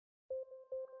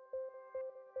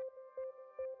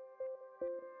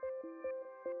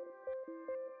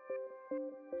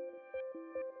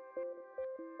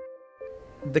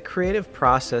The creative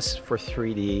process for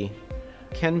 3D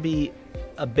can be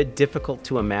a bit difficult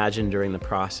to imagine during the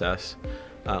process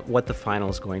what the final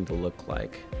is going to look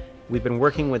like. We've been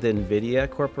working with NVIDIA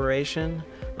Corporation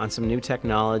on some new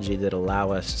technology that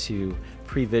allow us to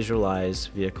pre-visualize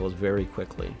vehicles very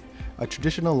quickly.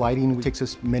 Traditional lighting takes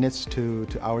us minutes to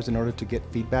hours in order to get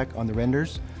feedback on the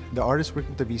renders. The artists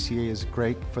working with the VCA is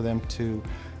great for them to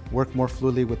work more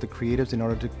fluidly with the creatives in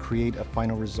order to create a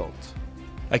final result.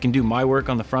 I can do my work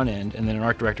on the front end, and then an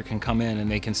art director can come in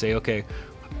and they can say, okay,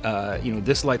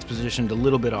 this light's positioned a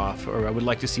little bit off, or I would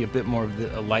like to see a bit more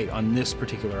of a light on this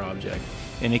particular object.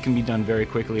 And it can be done very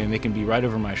quickly, and they can be right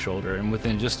over my shoulder, and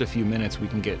within just a few minutes we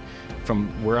can get from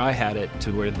where I had it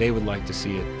to where they would like to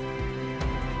see it.